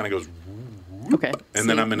world just kind of goes. Okay. And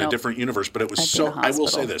then See, I'm in a nope. different universe. But it was I've been so, to I will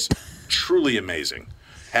say hospital. this, truly amazing.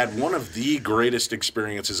 Had one of the greatest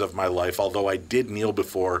experiences of my life, although I did kneel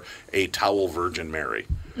before a towel Virgin Mary.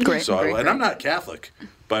 Great, So, great, and I'm great. not Catholic,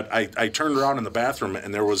 but I turned around in the bathroom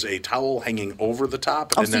and there was a towel hanging over the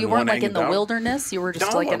top. Oh, and so then you one weren't like hanging in the down. wilderness? You were just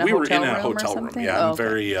No, like in a we were hotel in a room hotel or room. something? Yeah, Oh, I'm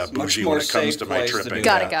very much bougie more when it comes safe to my place to tripping. do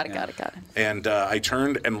Got that. it. Got it. And I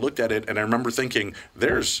turned and looked at it, and I remember thinking,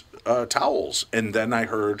 there's towels. And then I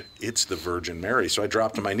heard, it's the Virgin Mary. So I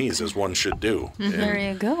dropped to my knees, as one should do. There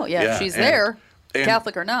you go. Yeah, Yeah, she's and- there, and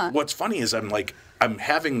Catholic or not. What's funny is I'm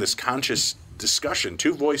having this conscious discussion,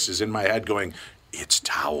 two voices in my head going, it's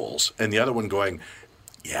towels. And the other one going,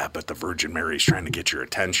 yeah, but the Virgin Mary's trying to get your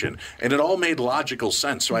attention. And it all made logical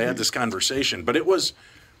sense. So I had this conversation. But it was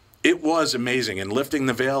amazing. And lifting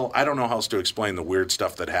the veil, I don't know how else to explain the weird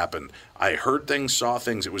stuff that happened. I heard things, saw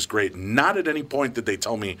things. It was great. Not at any point did they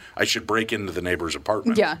tell me I should break into the neighbor's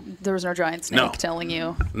apartment. Yeah, there was no giant snake No. telling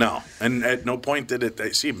you. No. And at no point did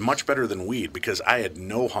it seem much better than weed because I had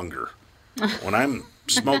no hunger. When I'm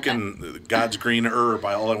smoking God's green herb,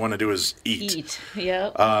 all I want to do is eat.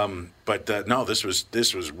 Yep. But no, this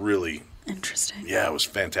was really, Interesting. yeah, it was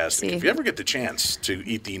fantastic. See. If you ever get the chance to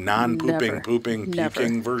eat the non-pooping, Never. pooping, Never.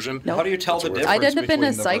 puking version, Nope. How do you tell the That's difference worth I'd end up in a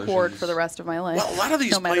between the psych ward versions? for the rest of my life. well, a lot of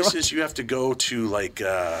these no matter what. places you have to go to, like,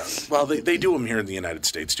 they do them here in the United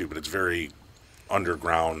States too, but it's very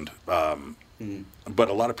underground. But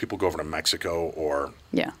a lot of people go over to Mexico or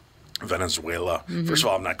Yeah. Venezuela. First of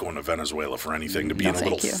all, I'm not going to Venezuela for anything. To be in a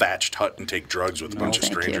little thatched hut and take drugs with a bunch of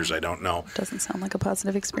strangers I don't know. Doesn't sound like a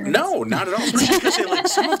positive experience. No, not at all. Especially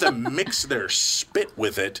because some of them mix their spit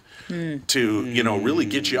with it to, really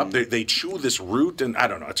get you up. They chew this root, and I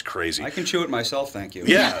don't know. It's crazy. I can chew it myself, thank you.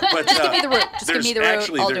 Yeah, but Just give me the root. Just give me the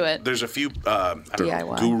root. I'll do it. There's a few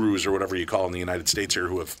gurus or whatever you call in the United States here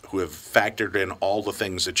who have factored in all the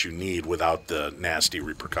things that you need without the nasty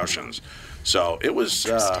repercussions. So it was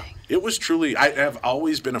truly. I have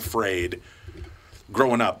always been afraid.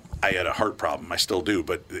 Growing up, I had a heart problem. I still do,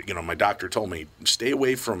 but my doctor told me stay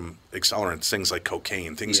away from accelerants, things like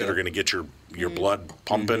cocaine, things that are going to get your blood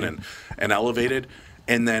pumping and elevated.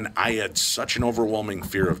 And then I had such an overwhelming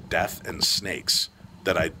fear of death and snakes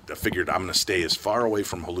that I figured I'm going to stay as far away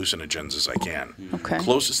from hallucinogens as I can. Okay.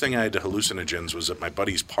 Closest thing I had to hallucinogens was at my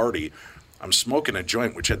buddy's party. I'm smoking a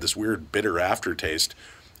joint which had this weird bitter aftertaste.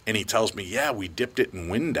 And he tells me, yeah, we dipped it in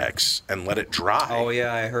Windex and let it dry. Oh,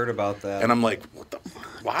 yeah, I heard about that. And I'm like, what the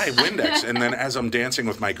why Windex? And then as I'm dancing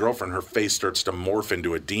with my girlfriend, her face starts to morph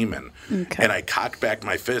into a demon. Okay. And I cock back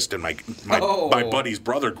my fist, and my buddy's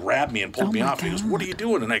brother grabbed me and pulled me off. God. He goes, what are you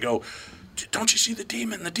doing? And I go, don't you see the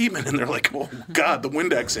demon? And they're like, oh, God, the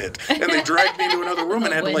Windex hit. And they dragged me into another room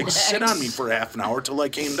and had to, sit on me for half an hour till I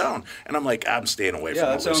came down. And I'm like, I'm staying away from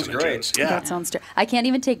that sounds great. Yeah. That sounds I can't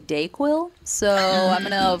even take Dayquil, so I'm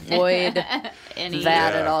going to avoid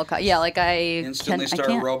that at all costs. Yeah, I instantly start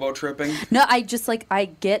robo-tripping? No, I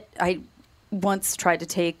once tried to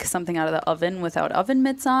take something out of the oven without oven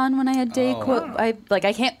mitts on when I had Dayquil. Oh, wow.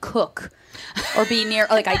 I can't cook or be near,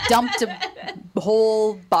 I dumped a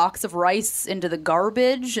whole box of rice into the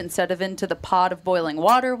garbage instead of into the pot of boiling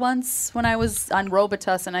water once when I was on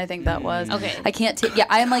Robitussin, I think that was. Okay. I can't take,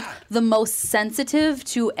 I am the most sensitive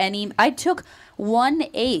to I took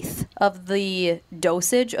 1/8 of the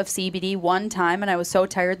dosage of CBD one time and I was so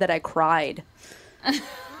tired that I cried.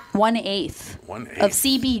 1/8 of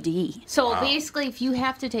CBD. So basically, if you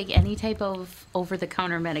have to take any type of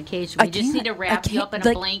over-the-counter medication, we just need to wrap you up in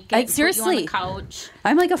a blanket and seriously, put you on the couch.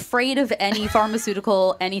 I'm afraid of any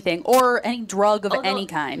pharmaceutical anything or any drug of any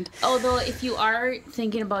kind. Although if you are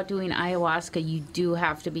thinking about doing ayahuasca, you do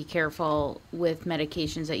have to be careful with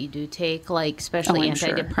medications that you do take, especially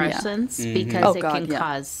antidepressants, because it can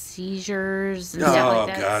cause seizures and stuff like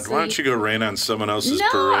that. Oh, God. Why don't you go rain on someone else's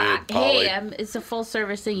parade, Polly? Hey, it's a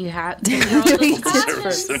full-service thing. You have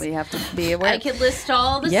we have to be aware. I could list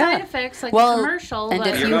all the side effects a commercial. And but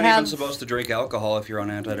if you're you not have, even supposed to drink alcohol if you're on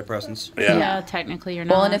antidepressants. Yeah, technically you're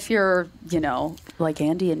not. Well, and if you're, like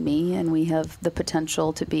Andy and me, and we have the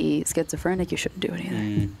potential to be schizophrenic, you shouldn't do it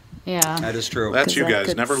either. Yeah. That is true. That's you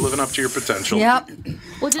guys, never living up to your potential. Yep.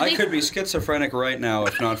 Well, I could be schizophrenic right now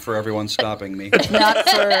if not for everyone stopping me. Not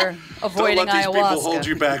for avoiding Don't let these ayahuasca. people hold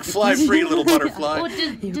you back. Fly free, little butterfly. Well,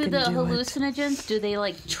 do the hallucinogens, do they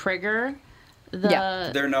trigger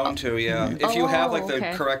the... They're known to, if you have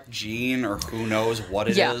the correct gene or who knows what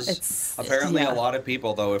it is. Apparently a lot of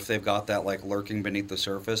people, though, if they've got that lurking beneath the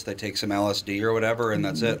surface, they take some LSD or whatever and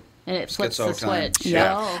that's it. And it flips the switch.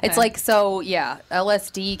 Yeah. Oh, okay. It's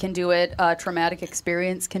LSD can do it. Traumatic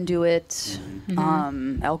experience can do it.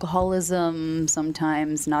 Alcoholism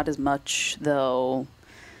sometimes, not as much, though.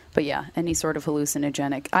 But yeah, any sort of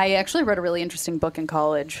hallucinogenic. I actually read a really interesting book in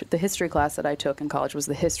college. The history class that I took in college was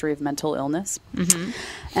the history of mental illness.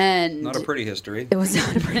 And not a pretty history. It was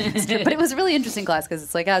not a pretty history, but it was a really interesting class because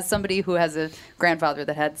it's as somebody who has a grandfather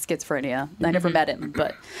that had schizophrenia. I never met him,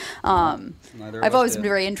 but I've always been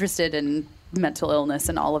very interested in mental illness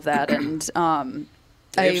and all of that. And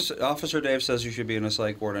Officer Dave says you should be in a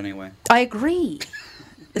psych ward anyway. I agree.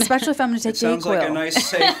 Especially if I'm going to take Dayquil. Sounds like a nice,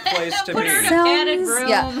 safe place to be. Added room.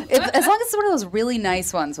 Yeah, as long as it's one of those really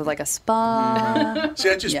nice ones with a spa. See,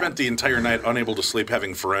 I just spent the entire night unable to sleep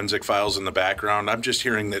having forensic files in the background. I'm just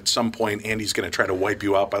hearing that at some point Andy's going to try to wipe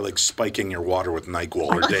you out by spiking your water with NyQuil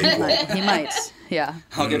or Dayquil. He might. Yeah.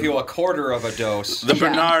 I'll give you a quarter of a dose. The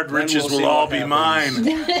Bernard riches will all be mine.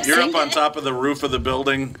 You're up on top of the roof of the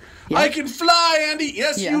building. Yeah. I can fly, Andy.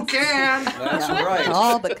 Yes, you can. That's right.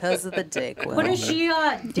 All because of the Dayquil. What is she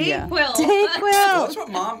on? Dayquil. Yeah. Dayquil. Well, that's what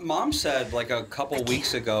Mom said a couple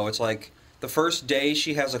weeks ago. It's the first day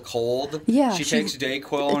she has a cold, she takes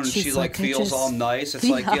Dayquil and she feels all nice. It's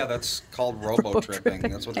that's called robo-tripping.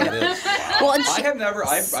 That's what that is. Wow.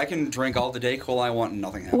 Well, I can drink all the Dayquil I want and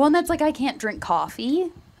nothing happens. Well, and that's I can't drink coffee.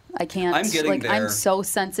 I can't. I'm getting there. I'm so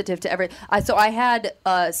sensitive to everything. So I had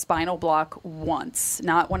a spinal block once,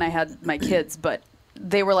 not when I had my kids, but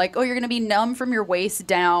they were like, "Oh, you're going to be numb from your waist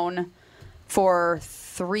down for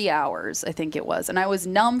 3 hours," I think it was, and I was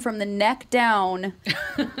numb from the neck down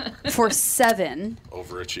for 7.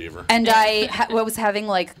 Overachiever. And I was having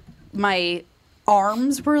my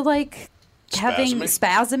arms were like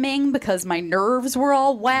spasming because my nerves were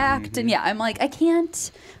all whacked. And I'm like, I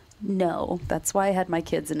can't. No, that's why I had my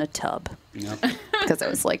kids in a tub. Yep. Because I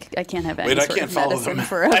was like, I can't have any sort of medicine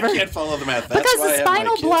forever. I can't follow the math. That's because why the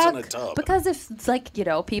spinal block. In a tub. Because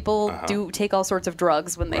if people do take all sorts of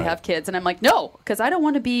drugs when they have kids, and I'm like, no, because I don't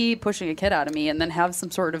want to be pushing a kid out of me and then have some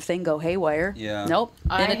sort of thing go haywire. Yeah. Nope.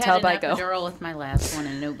 In a tub I go. I had an epidural with my last one,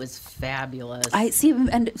 and it was fabulous. I see,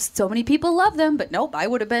 and so many people love them, but nope, I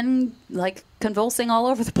would have been like convulsing all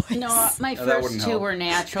over the place. No, my first two were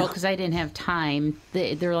natural because I didn't have time.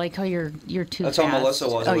 They're like, oh, you're too fast. That's how Melissa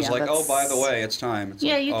was. It was like, oh, by the way, it's time. It's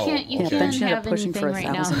like, you can't have pushing for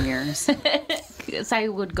 1,000 years. Because I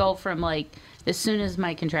would go from like, as soon as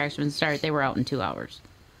my contractions started, they were out in 2 hours.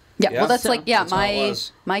 Yeah, well, that's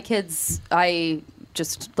my kids, I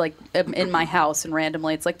just like am in my house and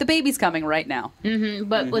randomly it's like the baby's coming right now.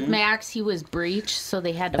 But with Max, he was breech, so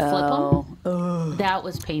they had to flip him. That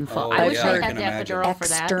was painful. I wish I had the epidural for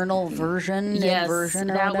that. External version,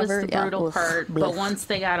 inversion, or that whatever. Was the brutal part. But once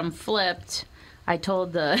they got him flipped, I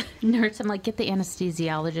told the nurse, I'm like, get the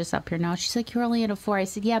anesthesiologist up here now. She's like, you're only in a 4. I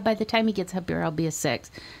said, yeah, by the time he gets up here, I'll be a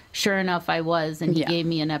 6. Sure enough, I was, and he gave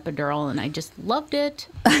me an epidural, and I just loved it.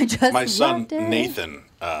 My son, Nathan,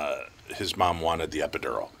 his mom wanted the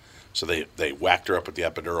epidural. So they whacked her up with the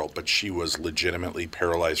epidural, but she was legitimately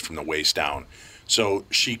paralyzed from the waist down. So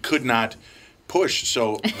she could not push.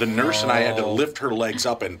 So the nurse and I had to lift her legs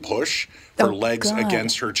up and push her legs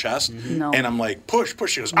against her chest. No. And I'm like, push.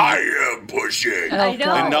 She goes, I am pushing. I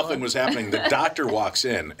know. And nothing was happening. The doctor walks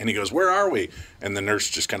in and he goes, where are we? And the nurse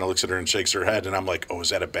just kind of looks at her and shakes her head. And I'm like, oh, is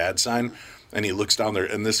that a bad sign? And he looks down there,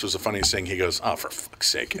 and this was the funniest thing. He goes, oh, for fuck's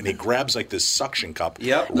sake. And he grabs like this suction cup,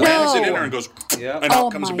 rams it in her and goes, and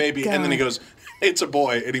out comes a baby. God. And then he goes, it's a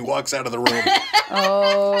boy. And he walks out of the room.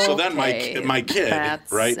 So then my kid,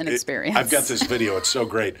 that's an experience. I've got this video. It's so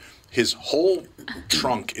great. His whole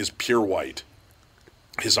trunk is pure white.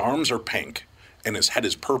 His arms are pink. And his head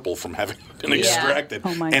is purple from having been extracted.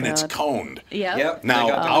 Oh my and God. It's coned. Yep. Now,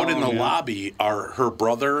 out in the lobby are her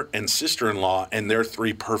brother and sister-in-law and their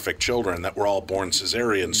 3 perfect children that were all born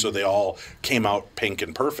cesarean, so they all came out pink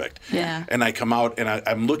and perfect. Yeah. And I come out, and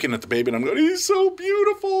I'm looking at the baby, and I'm going, he's so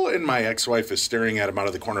beautiful. And my ex-wife is staring at him out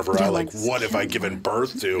of the corner of her eye like, what have I given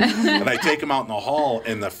birth to? And I take him out in the hall,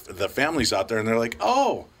 and the family's out there, and they're like,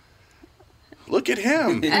 oh, look at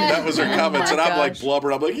him. That was her comments. And I'm like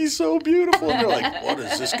blubbering. I'm like, he's so beautiful. And they're like, what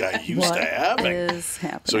is this guy used to having? What is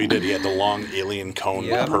happening? So he did. He had the long alien cone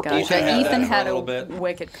purple head. Ethan had a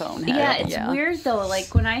wicked cone head. Yeah, it's weird though.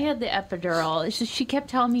 Like when I had the epidural, it's just, she kept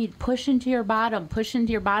telling me, push into your bottom.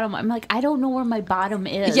 I'm like, I don't know where my bottom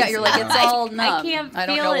is. Yeah, you're like, it's all numb. I can't feel I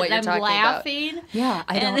don't know what it. you're I'm talking laughing. About. Yeah,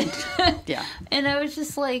 I don't. Yeah. And I was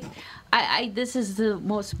just like, this is the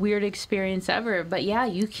most weird experience ever. But yeah,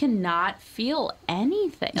 you cannot feel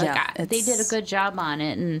anything. Like, they did a good job on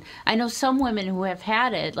it. And I know some women who have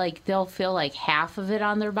had it, like they'll feel like half of it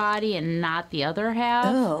on their body and not the other half.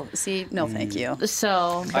 Oh, see, no, thank you.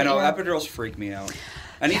 So I know epidurals freak me out.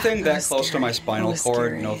 Anything that close to my spinal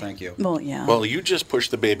cord, no thank you. Well, yeah. Well, you just push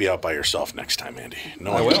the baby out by yourself next time, Andy.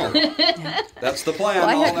 No, I will. That's the plan. Well,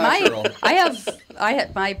 I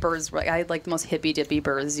had my births. I had like the most hippy dippy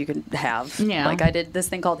births you could have. Yeah. Like I did this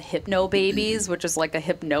thing called hypno babies, which is like a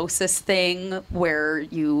hypnosis thing where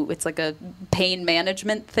it's like a pain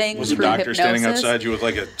management thing. Was the doctor standing outside you with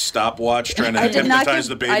like a stopwatch trying to hypnotize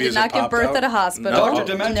the baby? I did not give birth at a hospital.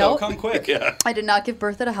 Dr. Demento, come quick. Yeah. I did not give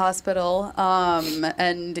birth at a hospital.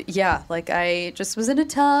 And yeah, like I just was in a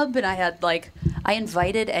tub, and I had like I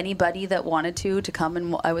invited anybody that wanted to come,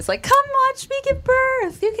 and I was like, come watch me give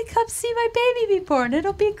birth. You can come see my baby be born.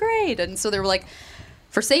 It'll be great. And so there were like,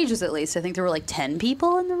 for Sages at least, I think there were like 10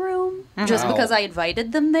 people in the room just because I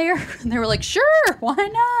invited them there. And they were like, sure, why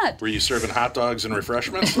not? Were you serving hot dogs and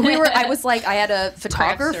refreshments? I had a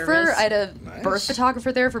photographer. I had a birth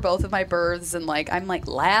photographer there for both of my births. And like, I'm like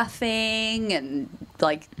laughing and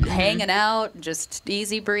like hanging out, just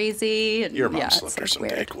easy breezy. And, your mom slipped her some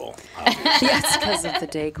Dayquil. Yes, because of the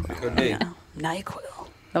Dayquil. Could be. NyQuil.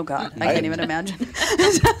 Oh, God. I can't even imagine.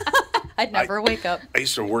 I'd never wake up. I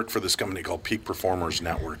used to work for this company called Peak Performers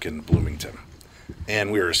Network in Bloomington.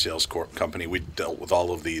 And we were a sales company. We dealt with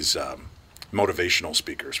all of these motivational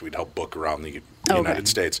speakers. We'd help book around the United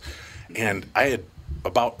States. And I had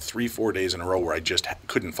about 3-4 days in a row where I just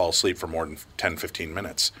couldn't fall asleep for more than 10-15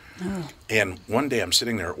 minutes. Oh. And one day I'm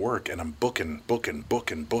sitting there at work and I'm booking.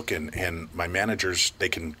 And my managers, they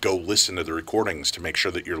can go listen to the recordings to make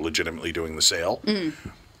sure that you're legitimately doing the sale. Mm.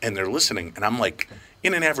 And they're listening. And I'm like,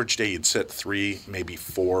 in an average day, you'd set 3, maybe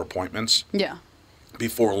 4 appointments. Yeah.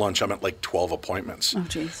 before lunch, I'm at like 12 appointments. Oh,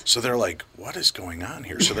 jeez. So they're like, what is going on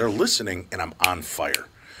here? So they're listening, and I'm on fire.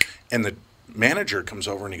 And the manager comes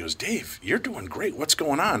over, and he goes, Dave, you're doing great. What's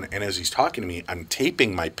going on? And as he's talking to me, I'm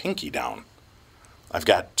taping my pinky down. I've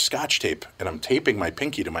got Scotch tape, and I'm taping my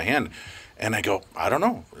pinky to my hand. And I go, I don't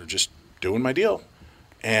know. We're just doing my deal.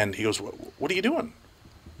 And he goes, what are you doing?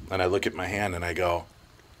 And I look at my hand, and I go,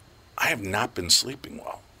 I have not been sleeping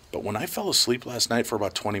well. But when I fell asleep last night for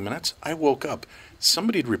about 20 minutes, I woke up.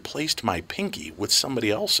 Somebody had replaced my pinky with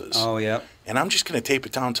somebody else's. Oh, yeah. And I'm just going to tape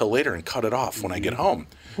it down until later and cut it off when I get home.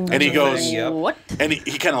 And he goes, What? And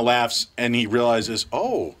he kind of laughs, and he realizes,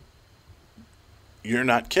 oh, you're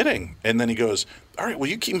not kidding. And then he goes, all right, well,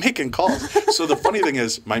 you keep making calls. So the funny thing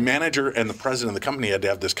is, my manager and the president of the company had to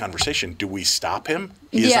have this conversation. Do we stop him?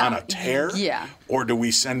 He's on a tear? Yeah. Or do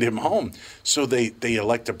we send him home? So they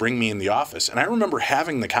elect to bring me in the office. And I remember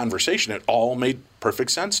having the conversation. It all made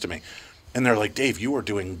perfect sense to me. And they're like, Dave, you are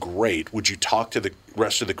doing great. Would you talk to the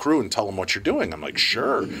rest of the crew and tell them what you're doing? I'm like,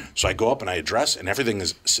 sure. So I go up and I address, and everything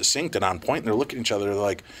is succinct and on point. And they're looking at each other, they're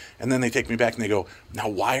like, and then they take me back and they go, now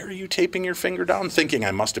why are you taping your finger down? Thinking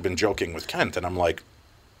I must have been joking with Kent. And I'm like,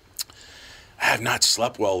 I have not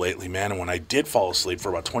slept well lately, man. And when I did fall asleep for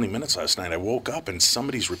about 20 minutes last night, I woke up and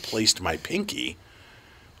somebody's replaced my pinky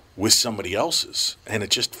with somebody else's, and it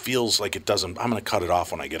just feels like it doesn't. I'm going to cut it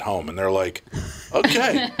off when I get home. And they're like,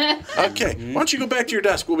 okay, why don't you go back to your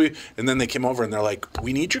desk? And then they came over and they're like,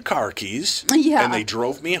 we need your car keys. Yeah. And they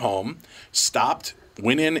drove me home, stopped,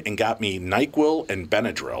 went in and got me NyQuil and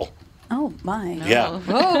Benadryl. Oh, my. Yeah.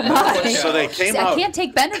 Oh, my. So they came See, out. I can't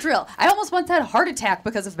take Benadryl. I almost once had a heart attack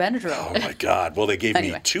because of Benadryl. Oh, my God. Well, they gave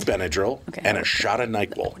me 2 Benadryl and a shot of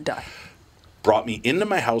NyQuil. Brought me into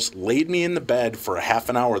my house, laid me in the bed for a half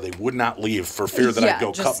an hour. They would not leave for fear that I'd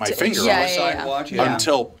go cut my finger off.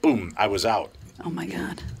 Until, boom, I was out. Oh, my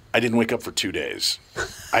God. I didn't wake up for 2 days.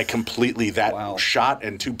 I completely, shot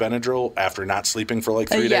and 2 Benadryl after not sleeping for like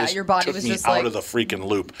 3 days. Your body took was me just out like, of the freaking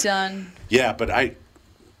loop. Done. Yeah, but I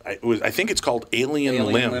think it's called alien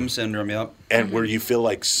limb syndrome, yep. And where you feel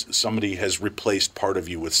like somebody has replaced part of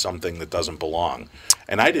you with something that doesn't belong.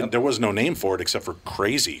 And I didn't. There was no name for it except for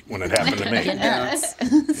crazy when it happened to me.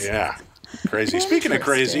 Yeah, crazy. Speaking of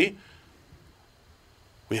crazy,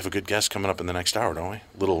 we have a good guest coming up in the next hour, don't we?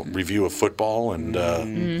 A little review of football and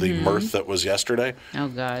the mirth that was yesterday. Oh,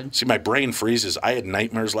 God. See, my brain freezes. I had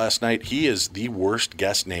nightmares last night. He is the worst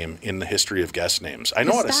guest name in the history of guest names. I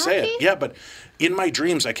know how to say it. Yeah, but in my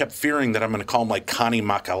dreams, I kept fearing that I'm going to call him like Connie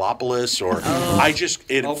Makalopoulos, or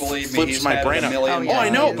it flips my brain up. I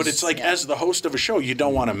know, but it's like as the host of a show, you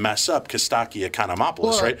don't want to mess up Kostaki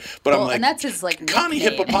Economopoulos, right? But I'm like, and that's his like Connie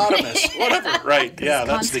Hippopotamus, whatever, right? Yeah,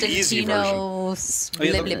 that's the easy version.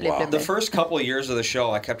 The first couple of years of the show,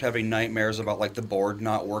 I kept having nightmares about like the board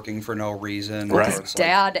not working for no reason. Right. His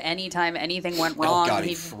dad, anytime anything went wrong,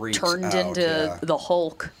 he turned into the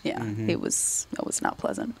Hulk. Yeah, it was not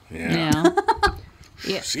pleasant. Yeah.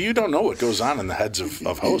 See, you don't know what goes on in the heads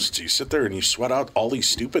of hosts. You sit there and you sweat out all these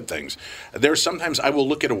stupid things. There's sometimes I will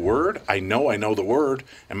look at a word, I know the word,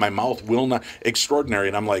 and my mouth will not. Extraordinary,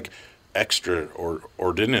 and I'm like, extra or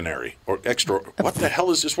ordinary or extra. What the hell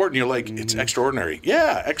is this word? And you're like, it's extraordinary.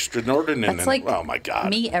 Yeah, extraordinary. That's like, oh my God.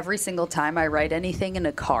 Me, every single time I write anything in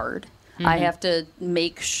a card, I have to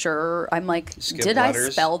make sure. I'm like, did letters?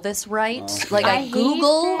 I spell this right? Oh. Like I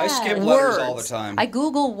Google I skip words letters all the time. I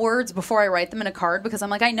Google words before I write them in a card because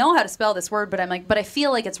I'm like, I know how to spell this word, but I'm like, but I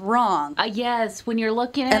feel like it's wrong. Yes, when you're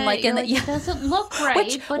looking at it, it doesn't look right.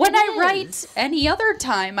 Which, but when I write any other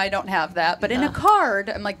time, I don't have that. But in a card,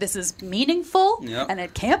 I'm like, this is meaningful, and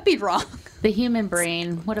it can't be wrong. The human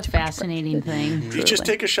brain, what a fascinating thing. You just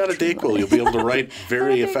take a shot of Dayquil, you'll be able to write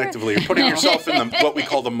very effectively. You're putting yourself in what we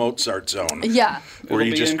call the Mozart zone. Yeah. Where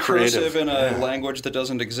you just creative in a language that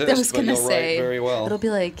doesn't exist, I was but you'll write very well. It'll be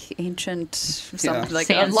like ancient, something like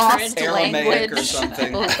Sanskrit, a lost language. Or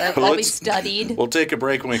something. I'll be studied. We'll take a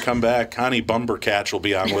break. When we come back, Connie Bumbercatch will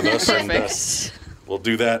be on with us. Perfect. And we'll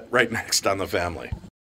do that right next on The Family.